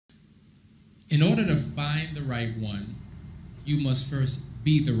In order to find the right one, you must first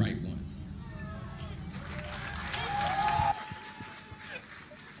be the right one.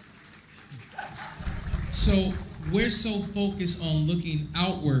 So we're so focused on looking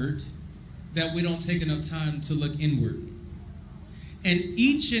outward that we don't take enough time to look inward. And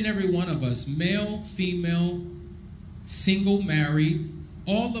each and every one of us, male, female, single, married,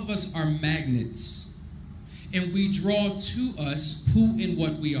 all of us are magnets. And we draw to us who and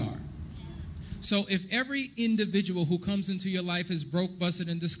what we are. So if every individual who comes into your life is broke, busted,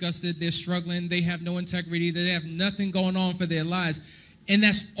 and disgusted, they're struggling, they have no integrity, they have nothing going on for their lives, and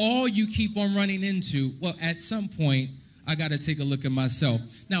that's all you keep on running into, well, at some point, I got to take a look at myself.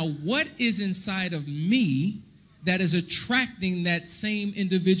 Now, what is inside of me that is attracting that same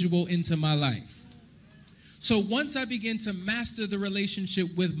individual into my life? So once I begin to master the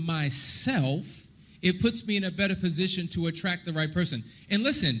relationship with myself, it puts me in a better position to attract the right person. And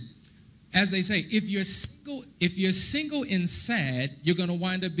listen, as they say, if you're single and sad, you're going to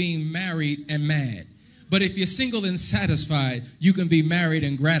wind up being married and mad. But if you're single and satisfied, you can be married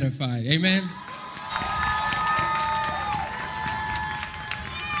and gratified. Amen?